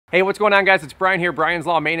Hey, what's going on, guys? It's Brian here, Brian's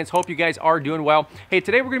Law Maintenance. Hope you guys are doing well. Hey,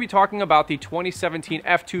 today we're going to be talking about the 2017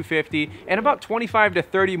 F250 and about 25 to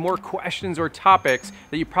 30 more questions or topics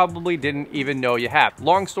that you probably didn't even know you had.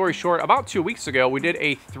 Long story short, about 2 weeks ago, we did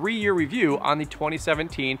a 3-year review on the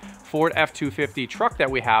 2017 Ford F250 truck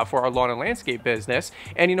that we have for our lawn and landscape business.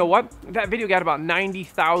 And you know what? That video got about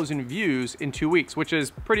 90,000 views in 2 weeks, which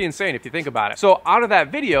is pretty insane if you think about it. So out of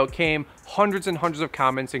that video came hundreds and hundreds of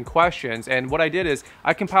comments and questions, and what I did is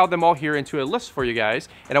I compiled them all here into a list for you guys,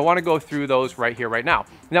 and I want to go through those right here, right now.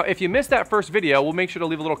 Now, if you missed that first video, we'll make sure to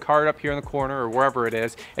leave a little card up here in the corner or wherever it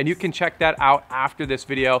is, and you can check that out after this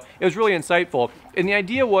video. It was really insightful, and the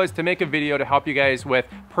idea was to make a video to help you guys with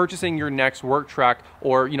purchasing your next work truck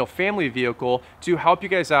or, you know, family vehicle to help you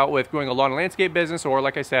guys out with growing a lawn and landscape business, or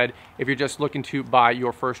like I said, if you're just looking to buy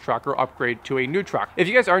your first truck or upgrade to a new truck. If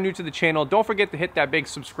you guys are new to the channel, don't forget to hit that big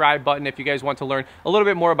subscribe button if you guys want to learn a little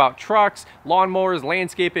bit more about trucks, lawnmowers,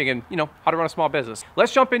 landscaping, and you know, how to run a small business.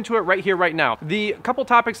 Let's jump into it right here, right now. The couple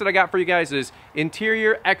topics that I got for you guys is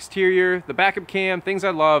interior, exterior, the backup cam, things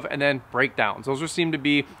I love, and then breakdowns. Those seem to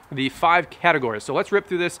be the 5 categories. So let's rip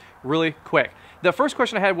through this really quick. The first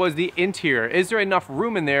question I had was the interior. Is there enough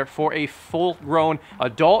room in there for a full-grown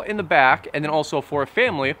adult in the back, and then also for a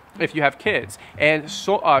family if you have kids? And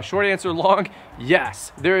so, short answer, long,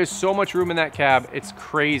 yes. There is so much room in that cab, it's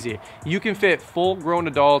crazy. You can fit full-grown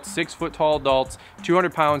adults, 6-foot tall adults,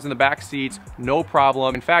 200 pounds in the back seats, no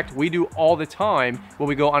problem. In fact, we do all the time when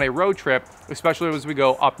we go on a road trip, especially as we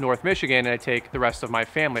go up North Michigan, and I take the rest of my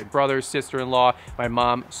family, brothers, sister-in-law, my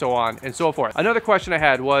mom, so on and so forth. Another question I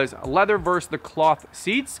had was leather versus the cloth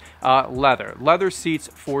seats. Leather seats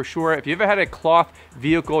for sure. If you ever had a cloth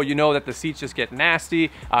vehicle, you know that the seats just get nasty,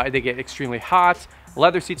 they get extremely hot.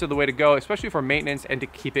 Leather seats are the way to go, especially for maintenance and to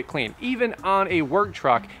keep it clean. Even on a work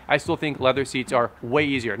truck, I still think leather seats are way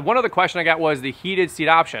easier. One other question I got was the heated seat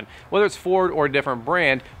option. Whether it's Ford or a different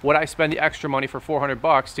brand, would I spend the extra money for 400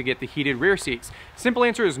 bucks to get the heated rear seats? Simple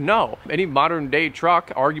answer is no. Any modern day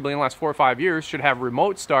truck, arguably in the last 4 or 5 years, should have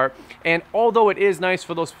remote start. And although it is nice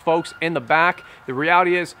for those folks in the back, the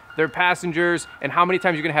reality is they're passengers, and how many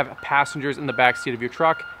times you're gonna have passengers in the back seat of your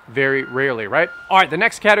truck? Very rarely, right? All right, the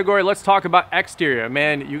next category, let's talk about exterior.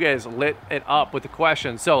 Man, you guys lit it up with the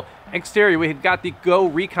questions. So exterior, we got the Go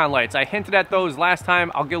Recon lights. I hinted at those last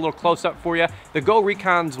time. I'll get a little close up for you. The Go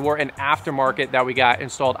Recons were an aftermarket that we got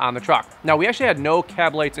installed on the truck. Now, we actually had no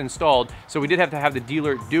cab lights installed, so we did have to have the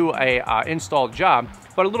dealer do a install job,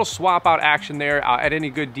 but a little swap out action there at any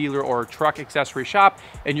good dealer or truck accessory shop,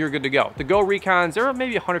 and you're good to go. The Go Recons, they're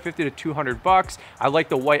maybe 150 to 200 bucks. I like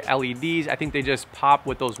the white LEDs. I think they just pop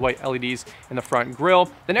with those white LEDs in the front grille.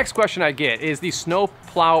 The next question I get is the snow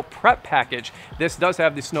plow prep package. This does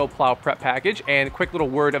have the snow plow prep package, and a quick little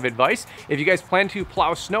word of advice: if you guys plan to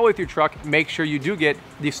plow snow with your truck, make sure you do get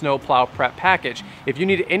the snow plow prep package. If you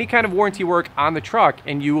need any kind of warranty work on the truck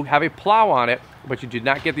and you have a plow on it, but you did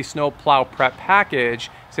not get the snow plow prep package,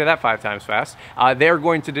 say that 5 times fast, they're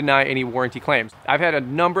going to deny any warranty claims. I've had a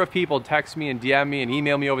number of people text me and DM me and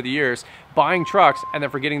email me over the years buying trucks and then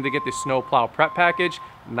forgetting to get the snow plow prep package.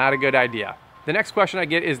 Not a good idea. The next question I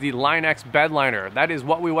get is the Line X bed liner. That is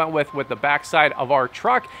what we went with the backside of our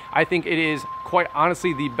truck. I think it is quite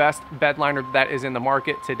honestly the best bed liner that is in the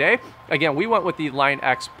market today. Again, we went with the Line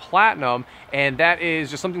X Platinum, and that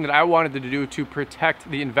is just something that I wanted to do to protect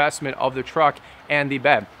the investment of the truck and the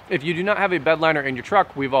bed. If you do not have a bed liner in your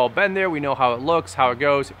truck, we've all been there. We know how it looks, how it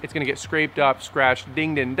goes. It's gonna get scraped up, scratched,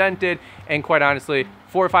 dinged, and dented, and quite honestly,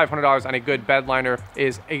 $400 or $500 on a good bed liner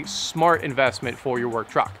is a smart investment for your work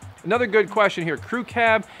truck. Another good question here, crew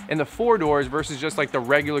cab and the 4 doors versus just like the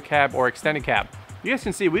regular cab or extended cab. You guys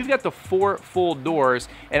can see we've got the 4 full doors,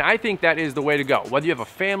 and I think that is the way to go. Whether you have a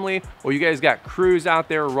family or you guys got crews out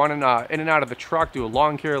there running in and out of the truck, do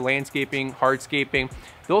lawn care, landscaping, hardscaping,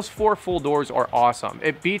 those 4 full doors are awesome.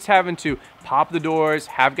 It beats having to pop the doors,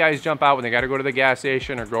 have guys jump out when they got to go to the gas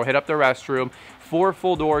station or go hit up the restroom. 4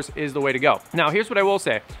 full doors is the way to go. Now, here's what I will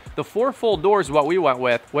say. The 4 full doors is what we went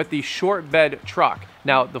with the short bed truck.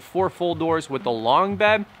 Now, the 4 full doors with the long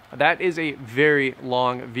bed, that is a very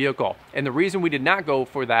long vehicle. And the reason we did not go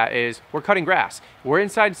for that is we're cutting grass. We're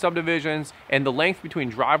inside subdivisions, and the length between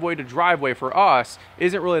driveway to driveway for us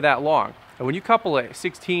isn't really that long. And when you couple a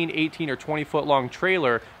 16, 18, or 20 foot long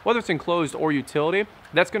trailer, whether it's enclosed or utility,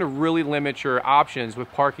 that's going to really limit your options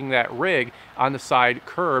with parking that rig on the side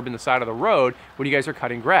curb in the side of the road when you guys are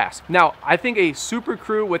cutting grass. Now, I think a Super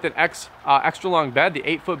Crew with an extra long bed, the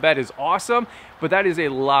 8-foot bed, is awesome, but that is a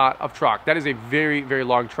lot of truck. That is a very, very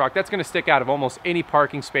long truck. truck, that's gonna stick out of almost any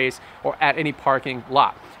parking space or at any parking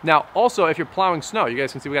lot. Now, also, if you're plowing snow, you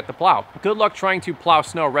guys can see we got the plow. Good luck trying to plow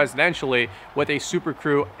snow residentially with a Super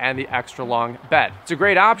Crew and the extra long bed. It's a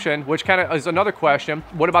great option, which kind of is another question.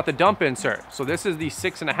 What about the dump insert? So this is the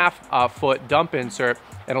 6.5 foot dump insert,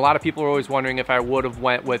 and a lot of people are always wondering if I would have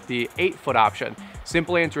went with the 8-foot option.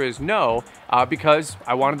 Simple answer is no, because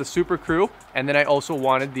I wanted the Super Crew, and then I also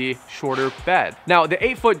wanted the shorter bed. Now, the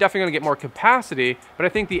 8-foot definitely gonna get more capacity, but I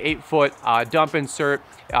think the 8-foot dump insert,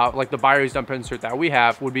 like the buyer's dump insert that we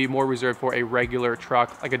have, would be more reserved for a regular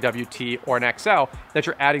truck, like a WT or an XL, that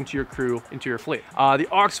you're adding to your crew, into your fleet. The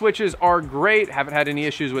aux switches are great, haven't had any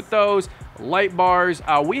issues with those. Light bars,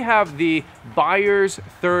 we have the buyer's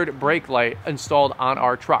third brake light installed on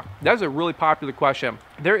our truck. That's a really popular question.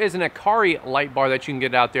 There is an Acre light bar that you can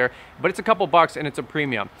get out there, but it's a couple bucks and it's a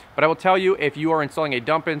premium. But I will tell you, if you are installing a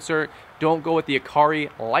dump insert, don't go with the Acre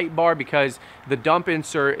light bar, because the dump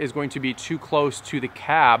insert is going to be too close to the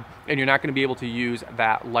cab and you're not going to be able to use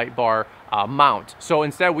that light bar mount. So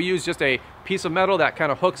instead we use just a piece of metal that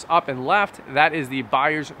kind of hooks up and left. That is the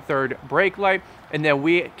buyer's third brake light, and then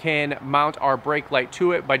we can mount our brake light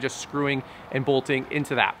to it by just screwing and bolting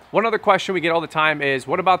into that. One other question we get all the time is,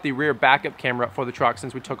 what about the rear backup camera for the truck,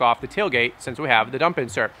 since we took off the tailgate, since we have the dump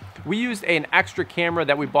insert? We used an extra camera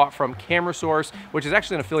that we bought from Camera Source, which is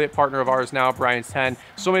actually an affiliate partner of ours now, Brian's 10.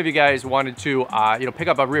 So many of you guys wanted to pick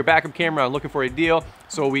up a rear backup camera and looking for a deal,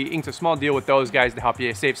 so we inked a small deal with those guys to help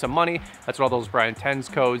you save some money. That's what all those Brian 10's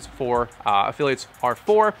codes for affiliates are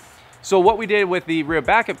for. So what we did with the rear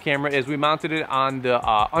backup camera is we mounted it on the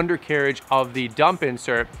undercarriage of the dump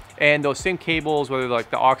insert, and those same cables, whether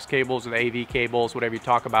like the aux cables or the AV cables, whatever you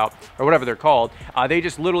talk about, or whatever they're called, they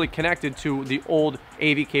just literally connected to the old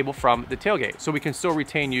AV cable from the tailgate. So we can still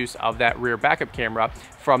retain use of that rear backup camera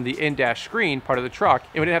from the in-dash screen part of the truck,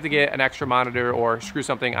 and we didn't have to get an extra monitor or screw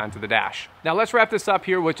something onto the dash. Now let's wrap this up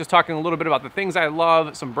here with just talking a little bit about the things I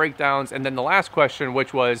love, some breakdowns, and then the last question,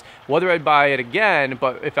 which was whether I'd buy it again,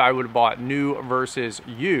 but if I would have bought new versus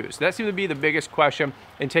used. That seemed to be the biggest question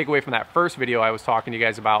and takeaway from that first video I was talking to you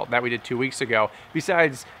guys about that we did 2 weeks ago,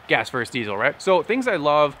 besides gas versus diesel, right? So things I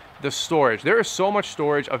love, the storage. There is so much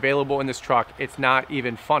storage available in this truck, it's not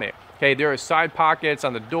even funny. Okay, there are side pockets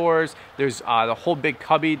on the doors. There's the whole big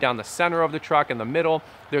cubby down the center of the truck in the middle.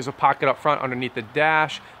 There's a pocket up front underneath the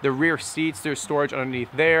dash. The rear seats, there's storage underneath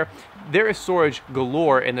there. There is storage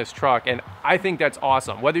galore in this truck, and I think that's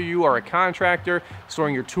awesome. Whether you are a contractor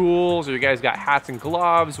storing your tools, or you guys got hats and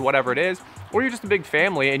gloves, whatever it is, or you're just a big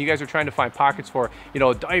family and you guys are trying to find pockets for,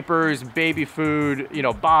 diapers, baby food,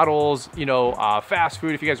 bottles, fast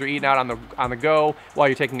food if you guys are eating out on the go while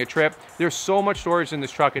you're taking a trip. There's so much storage in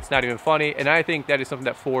this truck, it's not even funny, and I think that is something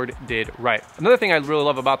that Ford did right. Another thing I really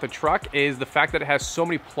love about the truck is the fact that it has so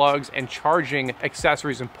many plugs and charging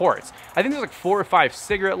accessories and ports. I think there's like 4 or 5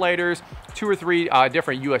 cigarette lighters, 2 or 3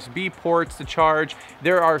 different USB ports to charge.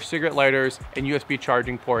 There are cigarette lighters and USB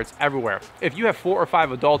charging ports everywhere. If you have 4 or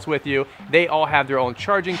 5 adults with you, they all have their own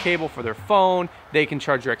charging cable for their phone. They can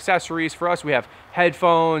charge your accessories. For us, we have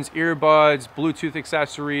headphones, earbuds, Bluetooth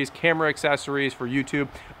accessories, camera accessories for YouTube,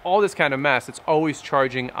 all this kind of mess. It's always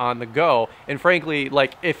charging on the go. And frankly,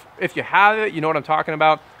 like if you have it, you know what I'm talking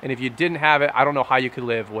about. And if you didn't have it, I don't know how you could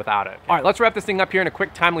live without it. All right, let's wrap this thing up here in a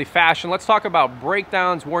quick, timely fashion. Let's talk about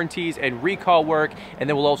breakdowns, warranties, and recall work. And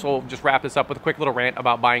then we'll also just wrap this up with a quick little rant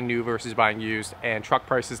about buying new versus buying used and truck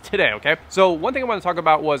prices today, okay? So one thing I want to talk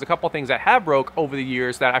about was a couple things that have broke over the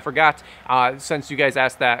years that I forgot, since you guys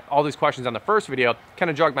asked that all these questions on the first video, kind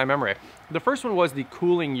of jogged my memory. The first one was the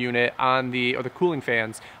cooling unit on the cooling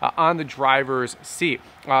fans on the driver's seat.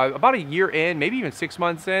 About a year in, maybe even 6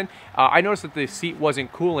 months in, I noticed that the seat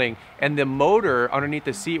wasn't cooling, and the motor underneath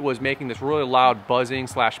the seat was making this really loud buzzing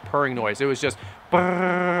 / purring noise. It was just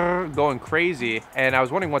going crazy, and I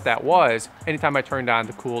was wondering what that was anytime I turned on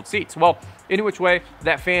the cooled seats. Well, any which way,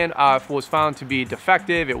 that fan was found to be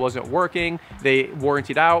defective. It wasn't working. They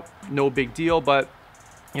warrantied out, no big deal, but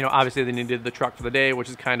obviously they needed the truck for the day, which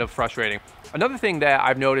is kind of frustrating. Another thing that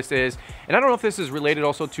I've noticed is, and I don't know if this is related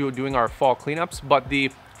also to doing our fall cleanups, but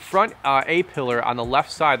the front A-pillar on the left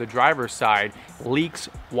side, the driver's side, leaks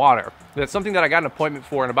water. That's something that I got an appointment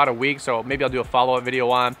for in about a week, so maybe I'll do a follow-up video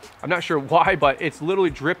on. I'm not sure why, but it's literally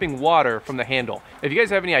dripping water from the handle. If you guys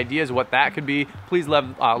have any ideas what that could be, please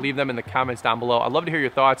leave them in the comments down below. I'd love to hear your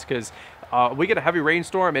thoughts, because we get a heavy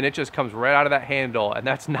rainstorm and it just comes right out of that handle, and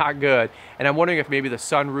that's not good. And I'm wondering if maybe the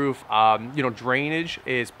sunroof, drainage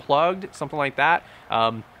is plugged, something like that.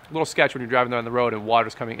 a little sketch when you're driving down the road and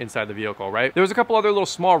water's coming inside the vehicle, right? There was a couple other little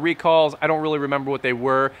small recalls. I don't really remember what they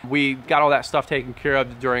were. We got all that stuff taken care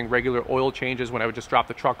of during regular oil changes when I would just drop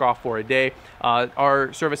the truck off for a day.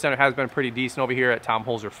 Our service center has been pretty decent over here at Tom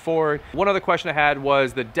Holzer Ford. One other question I had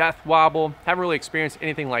was the death wobble. Haven't really experienced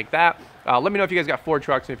anything like that. Let me know if you guys got Ford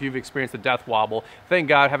trucks and if you've experienced the death wobble. Thank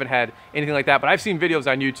God, haven't had anything like that, but I've seen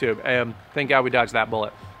videos on YouTube, and thank God we dodged that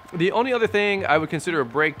bullet. The only other thing I would consider a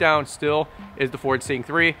breakdown still is the Ford Sync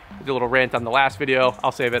 3. I did a little rant on the last video.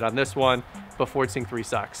 I'll save it on this one, but Ford Sync 3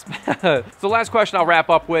 sucks. So the last question I'll wrap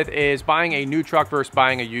up with is buying a new truck versus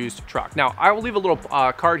buying a used truck. Now, I will leave a little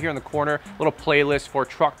card here in the corner, a little playlist for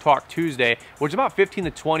Truck Talk Tuesday, which is about 15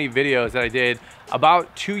 to 20 videos that I did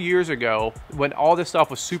about 2 years ago when all this stuff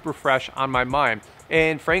was super fresh on my mind.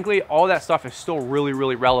 And frankly, all that stuff is still really,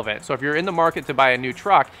 really relevant. So if you're in the market to buy a new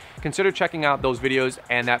truck, consider checking out those videos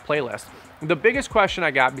and that playlist. The biggest question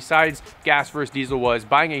I got besides gas versus diesel was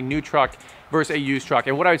buying a new truck versus a used truck,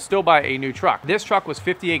 and would I still buy a new truck? This truck was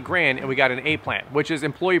 58 grand and we got an A plan, which is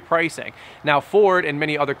employee pricing. Now Ford and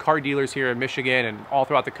many other car dealers here in Michigan and all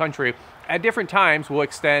throughout the country at different times will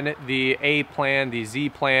extend the A plan, the Z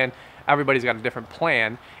plan. Everybody's got a different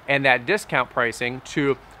plan, and that discount pricing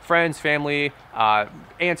to friends, family,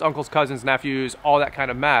 aunts, uncles, cousins, nephews, all that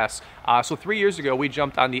kind of mess. So 3 years ago, we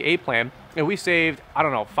jumped on the A plan and we saved, I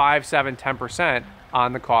don't know, 5, 7, 10%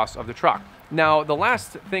 on the cost of the truck. Now, the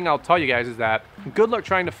last thing I'll tell you guys is that good luck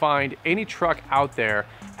trying to find any truck out there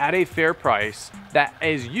at a fair price that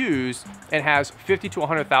is used and has 50 to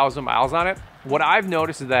 100,000 miles on it. What I've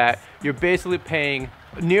noticed is that you're basically paying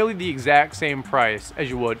nearly the exact same price as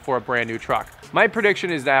you would for a brand new truck. My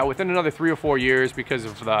prediction is that within another 3 or 4 years, because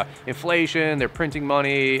of the inflation, they're printing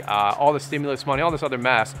money, all the stimulus money, all this other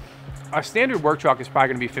mess, a standard work truck is probably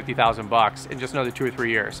gonna be 50,000 bucks in just another 2 or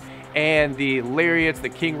 3 years. And the Lariats, the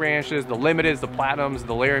King Ranches, the Limiteds, the Platinums,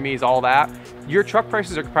 the Laramies, all that, your truck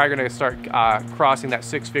prices are probably gonna start crossing that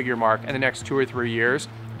 6-figure mark in the next 2 or 3 years.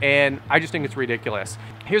 And I just think it's ridiculous.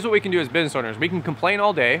 Here's what we can do as business owners. We can complain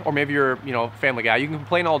all day, or maybe you're, family guy, you can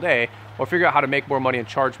complain all day, or figure out how to make more money and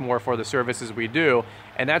charge more for the services we do.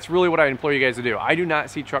 And that's really what I implore you guys to do. I do not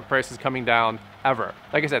see truck prices coming down ever.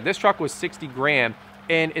 Like I said, this truck was 60 grand,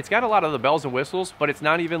 and it's got a lot of the bells and whistles, but it's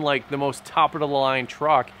not even like the most top of the line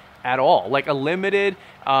truck at all. Like a limited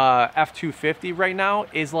F250 right now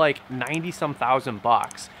is like 90 some thousand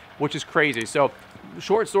bucks, which is crazy. So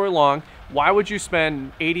short story long, why would you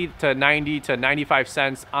spend 80 to 90 to 95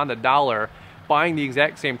 cents on the dollar buying the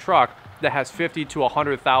exact same truck that has 50 to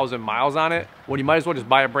 100,000 miles on it when you might as well just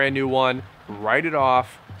buy a brand new one, write it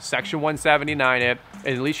off, Section 179 it,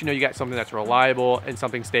 and at least you know you got something that's reliable and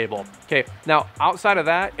something stable. Okay, now outside of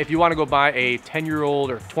that, if you want to go buy a 10-year-old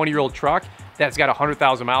or 20-year-old truck that's got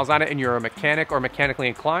 100,000 miles on it and you're a mechanic or mechanically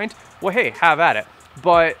inclined, well, hey, have at it.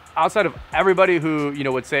 But outside of everybody who,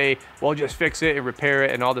 would say, well, just fix it and repair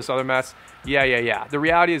it and all this other mess, yeah. The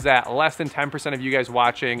reality is that less than 10% of you guys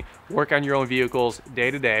watching work on your own vehicles day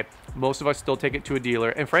to day. Most of us still take it to a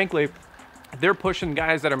dealer. And frankly, they're pushing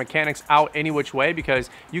guys that are mechanics out any which way because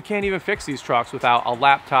you can't even fix these trucks without a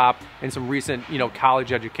laptop and some recent,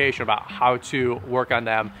 college education about how to work on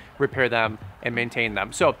them, repair them, and maintain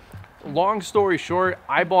them. So long story short,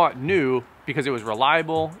 I bought new because it was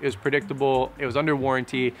reliable, it was predictable, it was under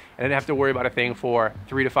warranty, and I didn't have to worry about a thing for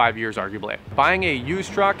 3 to 5 years, arguably. Buying a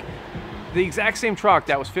used truck, the exact same truck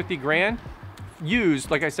that was 50 grand, used,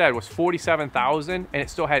 like I said, was 47,000, and it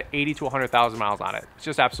still had 80 to 100,000 miles on it. It's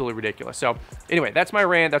just absolutely ridiculous. So anyway, that's my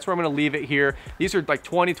rant. That's where I'm gonna leave it here. These are like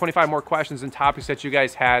 20, 25 more questions and topics that you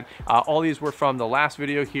guys had. All these were from the last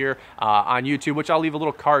video here on YouTube, which I'll leave a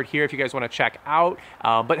little card here if you guys wanna check out.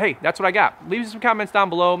 But hey, that's what I got. Leave some comments down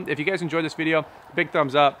below. If you guys enjoyed this video, big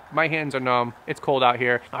thumbs up. My hands are numb. It's cold out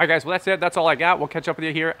here. All right, guys, well, that's it. That's all I got. We'll catch up with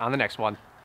you here on the next one.